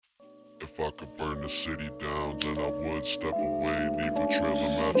If I could burn the city down, then I would step away. Leave a trail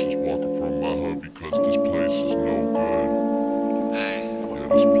of matches walking from my hood because this place is no good. Yeah,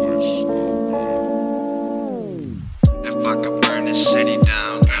 this place is no good. If I could burn the city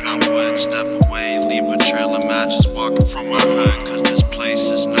down, then I would step away. Leave a trail of matches walking from my hood cause this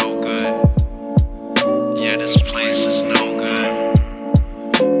place is no good. Yeah, this place is no good.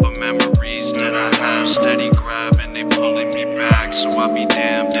 But memories that I have steady grabbing, they pulling me back. So I'd be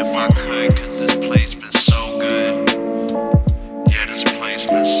damned if I could, cause this place been so good. Yeah, this place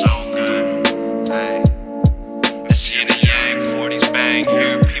been so good. Hey, it's yin and yang, 40s bang.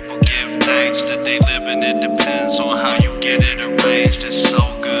 Hear people give thanks that they living. It depends on how you get it arranged. It's so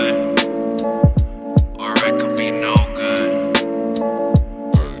good, or it could be no good.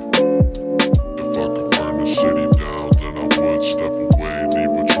 If I could burn the city down, then I would step away. Leave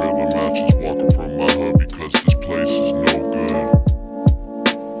a trail of matches walking from my hood because this place is no good.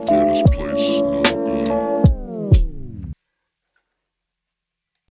 Yeah, this place is no good.